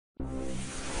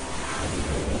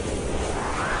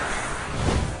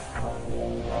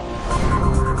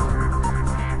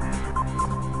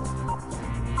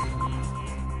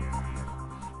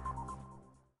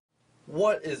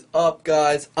What is up,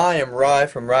 guys? I am Rye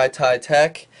from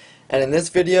Tech, and in this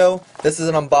video, this is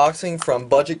an unboxing from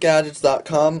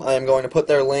budgetgadgets.com. I am going to put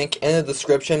their link in the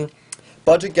description.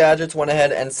 Budget Gadgets went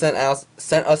ahead and sent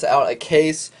us out a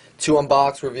case to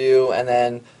unbox, review, and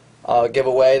then give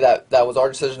away. That was our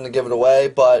decision to give it away,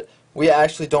 but we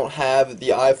actually don't have the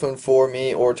iPhone 4,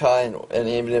 me or Ty, and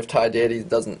even if Ty did,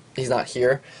 he's not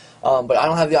here. But I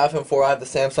don't have the iPhone 4. I have the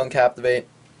Samsung Captivate.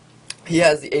 He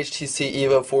has the HTC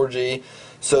Evo 4G,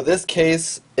 so this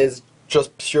case is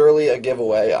just purely a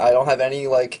giveaway. I don't have any,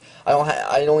 I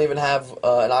don't even have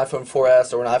an iPhone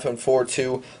 4S or an iPhone 4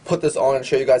 to put this on and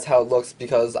show you guys how it looks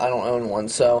because I don't own one.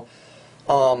 So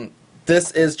this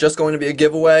is just going to be a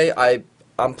giveaway.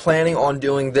 I'm planning on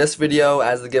doing this video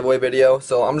as the giveaway video,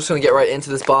 so I'm just going to get right into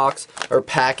this box or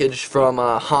package from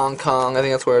Hong Kong. I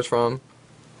think that's where it's from.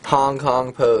 Hong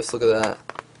Kong Post. Look at that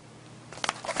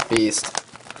beast.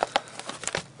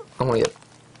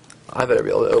 I better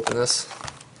be able to open this.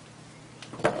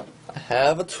 I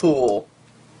have a tool.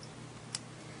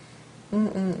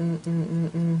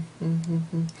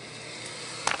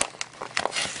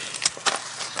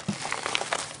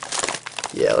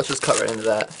 Yeah, let's just cut right into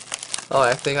that. Oh,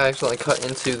 I think I actually cut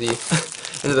into the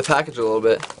into the package a little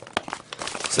bit.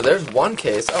 So there's one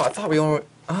case. Oh, I thought we only.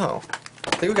 Oh,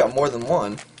 I think we got more than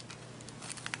one.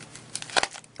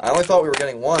 I only thought we were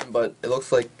getting one, but it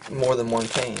looks like more than one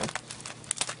came.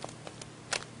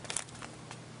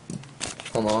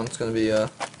 Hold on, it's gonna be a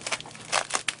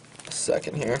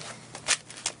second here.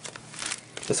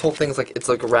 This whole thing's it's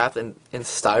wrapped in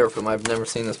styrofoam. I've never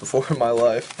seen this before in my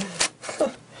life.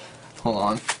 Hold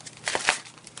on.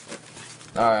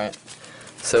 Alright.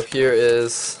 So here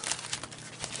is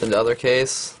the other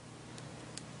case.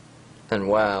 And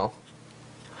wow.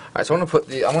 Alright, so I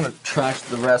want to trash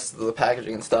the rest of the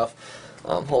packaging and stuff.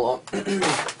 Hold on.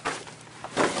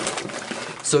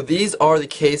 So these are the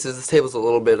cases. This table's a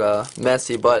little bit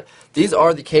messy, but these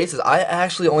are the cases. I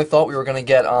actually only thought we were gonna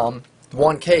get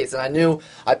one case, and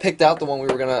I picked out the one we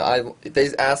were gonna.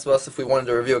 They asked us if we wanted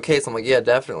to review a case. I'm like, yeah,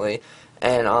 definitely.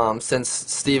 And since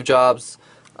Steve Jobs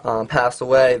passed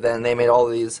away, then they made all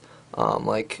these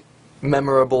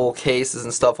memorable cases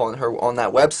and stuff on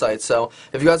that website. So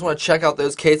if you guys want to check out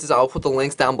those cases, I'll put the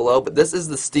links down below. But this is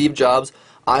the Steve Jobs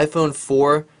iPhone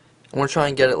 4. I want to try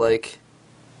and get it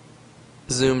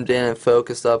zoomed in and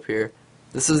focused up here.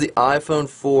 This is the iPhone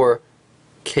 4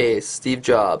 case, Steve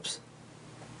Jobs.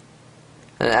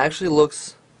 And it actually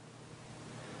looks,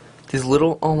 these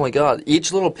little, oh my god,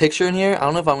 each little picture in here, I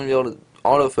don't know if I'm going to be able to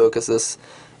autofocus this.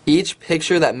 Each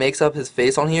picture that makes up his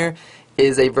face on here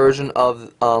is a version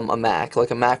of a Mac,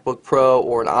 like a MacBook Pro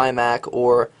or an iMac,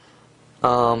 or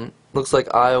looks like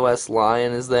iOS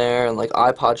Lion is there, and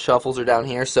iPod Shuffles are down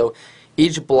here. So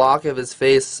each block of his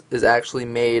face is actually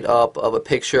made up of a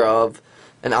picture of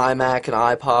an iMac, an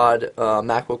iPod,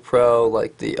 MacBook Pro,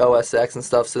 like the OS X and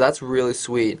stuff. So that's really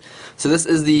sweet. So this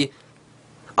is the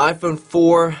iPhone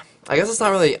 4. I guess it's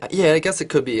not really. Yeah, I guess it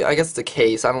could be. I guess it's a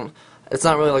case. It's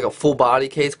not really like a full body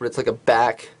case, but it's like a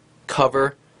back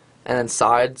cover and then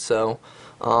side. So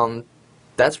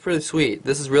that's pretty sweet.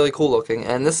 This is really cool looking,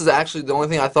 and this is actually the only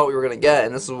thing I thought we were gonna get,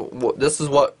 and this is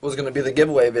what was gonna be the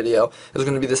giveaway video. It was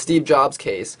gonna be the Steve Jobs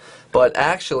case, but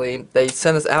actually they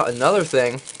sent us out another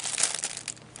thing,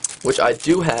 which I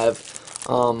do have.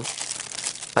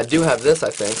 I do have this,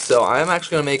 I think. So I'm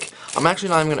actually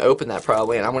not even gonna open that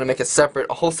probably, and I'm gonna make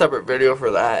a whole separate video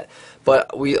for that.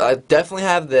 But I definitely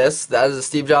have this. That is a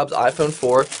Steve Jobs iPhone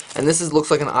 4, and this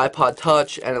looks like an iPod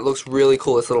Touch, and it looks really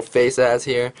cool. This little face it has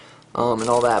here. And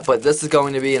all that, but this is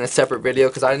going to be in a separate video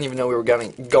because I didn't even know we were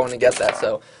going to get that,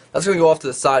 so that's going to go off to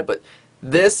the side. But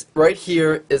this right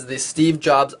here is the Steve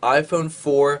Jobs iPhone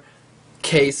 4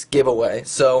 case giveaway.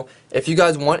 So if you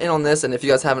guys want in on this, and if you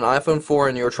guys have an iPhone 4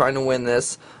 and you're trying to win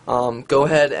this, go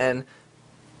ahead and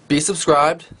be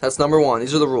subscribed. That's number one.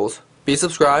 These are the rules. Be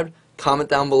subscribed, comment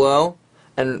down below,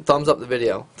 and thumbs up the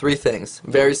video. 3 things.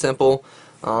 Very simple.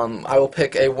 I will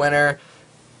pick a winner.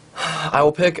 I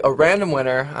will pick a random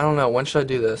winner. I don't know, when should I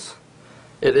do this?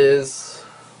 It is,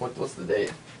 what's the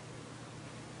date?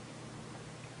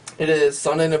 It is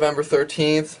Sunday, November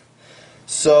 13th.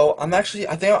 So I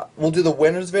think we'll do the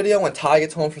winners video when Ty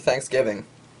gets home for Thanksgiving.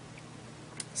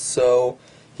 So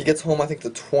he gets home, I think,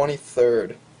 the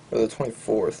 23rd or the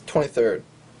 24th, 23rd.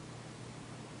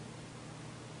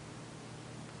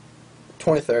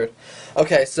 23rd.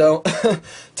 Okay, so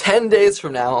 10 days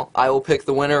from now, I will pick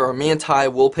the winner, or me and Ty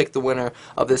will pick the winner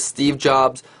of this Steve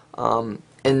Jobs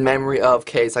in memory of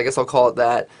case. I guess I'll call it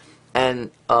that.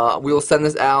 And we will send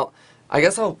this out. I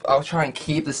guess I'll try and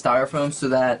keep the styrofoam so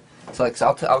that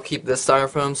I'll keep this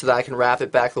styrofoam so that I can wrap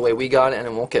it back the way we got it, and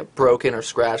it won't get broken or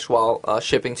scratched while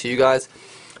shipping to you guys.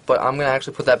 But I'm gonna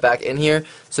actually put that back in here.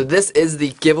 So this is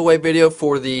the giveaway video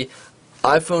for the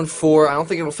iPhone 4. I don't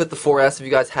think it'll fit the 4S if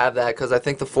you guys have that, because I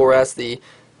think the 4S,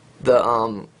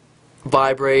 the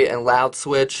vibrate and loud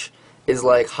switch is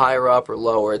like higher up or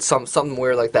lower. It's something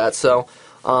weird like that. So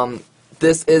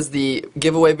this is the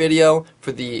giveaway video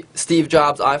for the Steve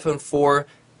Jobs iPhone 4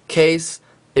 case.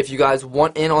 If you guys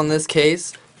want in on this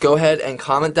case, go ahead and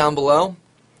comment down below.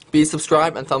 Be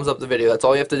subscribed and thumbs up the video. That's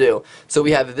all you have to do. So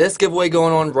we have this giveaway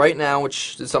going on right now,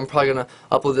 which is, I'm probably going to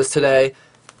upload this today,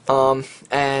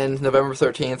 and November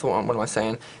 13th, what am I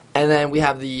saying? And then we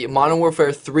have the Modern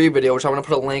Warfare 3 video, which I'm going to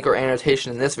put a link or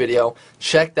annotation in this video.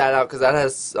 Check that out, because that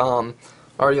has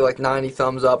already like 90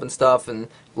 thumbs up and stuff, and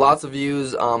lots of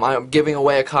views. I'm giving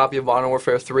away a copy of Modern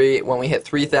Warfare 3 when we hit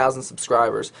 3,000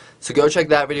 subscribers. So go check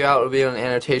that video out. It'll be in an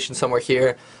annotation somewhere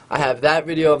here. I have that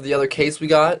video of the other case we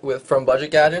got from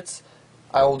Budget Gadgets.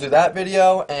 I will do that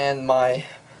video and my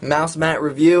mouse mat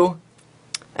review.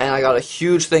 And I got a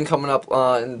huge thing coming up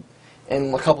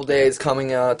in a couple days coming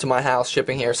to my house,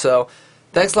 shipping here. So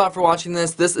thanks a lot for watching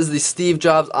this. This is the Steve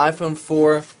Jobs iPhone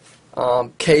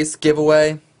 4 case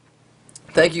giveaway.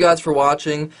 Thank you guys for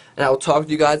watching, and I will talk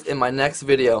to you guys in my next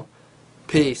video.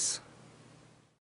 Peace.